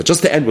But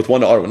just to end with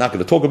one ha'ara, we're not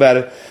going to talk about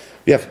it.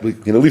 We're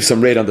going to leave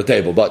some raid on the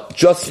table, but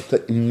just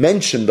to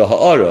mention the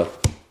ha'ara,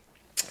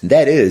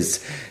 that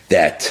is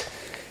that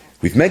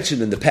we've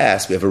mentioned in the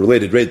past, we have a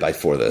related raid bite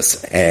for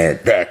this, and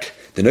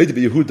the Noda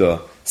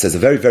B'Yehuda says a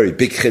very, very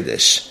big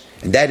chiddush,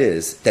 and that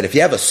is that if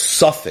you have a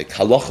suffix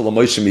halacha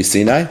l'Moshe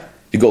Sinai,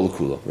 you go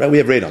l'kula. Right? We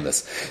have raid on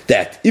this.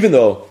 That even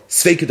though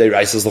sveika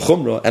d'oraisa is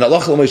l'chumra and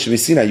halacha l'Moshe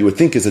Sinai you would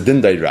think is a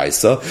din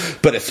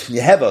d'oraisa, but if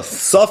you have a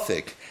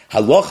suffix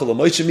halacha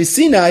l'Moshe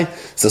Sinai,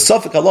 so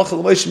suffix halacha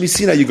l'Moshe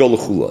Sinai you go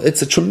l'chula.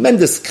 It's a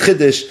tremendous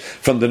chiddush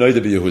from the Noda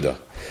B'Yehuda.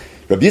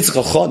 Rabbi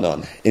Yitzchak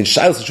Chanan, in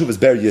Shailas Teshuvas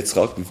Ber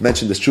Yitzchak, we've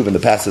mentioned this Teshuva in the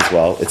past as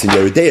well, it's in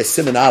Yeridei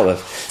Siman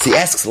Aleph, so he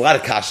asks a lot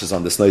of kashas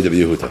on this Noda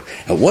B'Yehuda.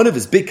 And one of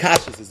his big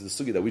kashas is the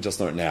sugi that we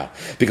just learned now.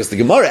 Because the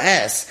Gemara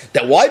asks,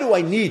 that why do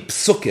I need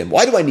psukim,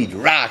 why do I need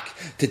rak,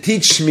 to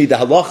teach me the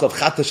halacha of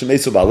chata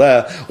shemesu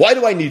baleh? Why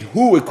do I need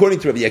who, according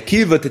to Rabbi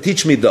Akiva, to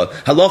teach me the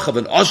halacha of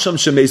an asham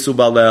shemesu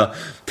baleh?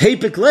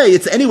 Typically,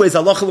 it's anyways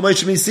halacha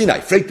l'Moshe Sinai.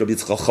 Freit Rabbi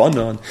Yitzchak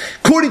Chanan,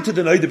 according to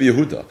the Noda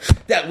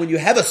B'Yehuda, that when you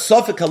have a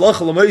suffix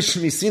halacha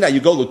l'Moshe Sinai,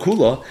 you go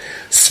l'kula,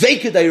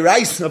 sveika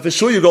d'oraisa, for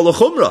sure you go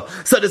l'chumra.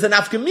 So there's an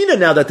afkamina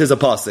now that there's a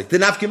pasuk. The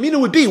afkamina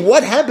would be,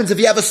 what happens if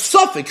you have a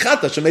suffix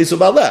chata shemesu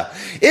baleh?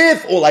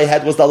 If all I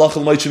had was the halacha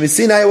l'Moshe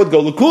Sinai, I would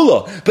go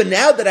l'kula. But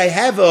now that I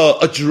have a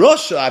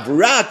drosha, I have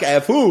rak, I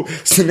have who,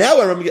 so now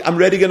I'm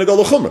ready going to go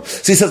l'chumra.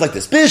 So he says like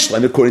this,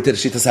 Bishlam, according to the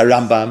Shittas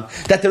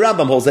HaRambam, that the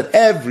Rambam holds that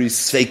every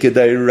sveika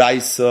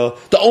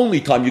d'oraisa, the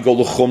only time you go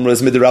l'chumra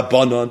is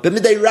midrabanan, but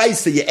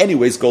midraisa you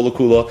anyways go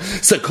l'kula.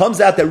 So it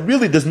comes out that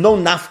really there's no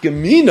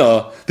nafkamina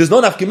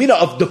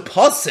of the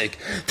pasuk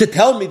to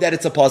tell me that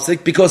it's a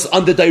pasuk, because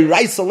on the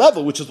d'oraisa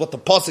level, which is what the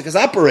pasuk is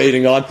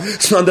operating on,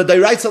 so on the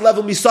d'oraisa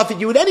level misafik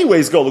you would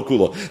anyways go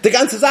l'kula. The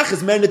ganze zach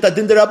is mernit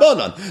adin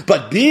derabanan.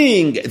 But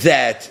being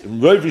that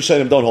Rav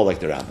Rishonim don't hold like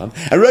the Rambam,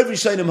 and Rav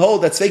Rishonim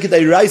hold that sveika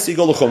d'oraisa you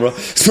go l'chumra,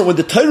 so when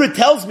the Torah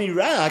tells me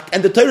rak,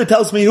 and the Torah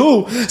tells me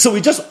who, so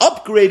we just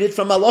upgraded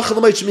from halacha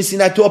l'Moshe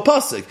Sinai to a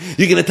pasuk.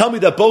 You're going to tell me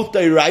that both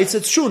d'oraisa,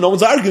 it's true, no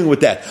one's arguing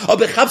with that. Oh,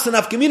 bechavsan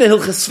afkamina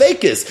hilchas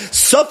sveikis,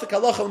 safik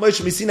halacha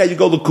l'Moshe Sinai you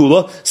go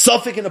l'kula,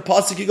 safik in a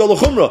pasuk you go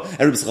l'chumra. And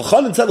Rabbi Yitzchak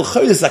Chanan said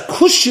l'chayr is a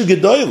kushya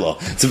gedoyla.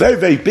 It's a very,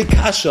 very big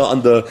kasha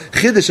on the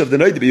chiddush of the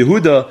Noda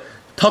B'Yehuda,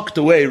 tucked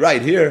away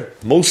right here.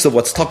 Most of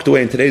what's tucked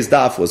away in today's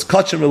daf was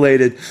kachim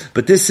related,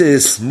 but this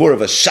is more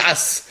of a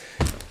shas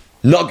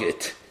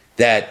nugget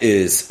that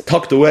is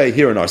tucked away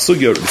here in our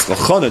sugya. Rabbi Yitzchak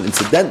Chanan,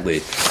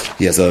 incidentally,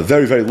 he has a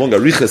very, very long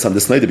arichas on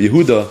this Noda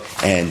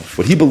B'Yehuda, and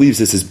what he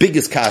believes is his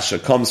biggest kasha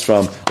comes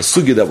from a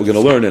sugya that we're going to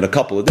learn in a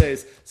couple of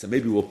days, so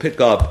maybe we'll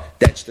pick up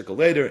that shtickle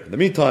later. In the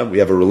meantime, we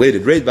have a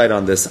related raid bite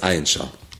on this, Ayin Shah.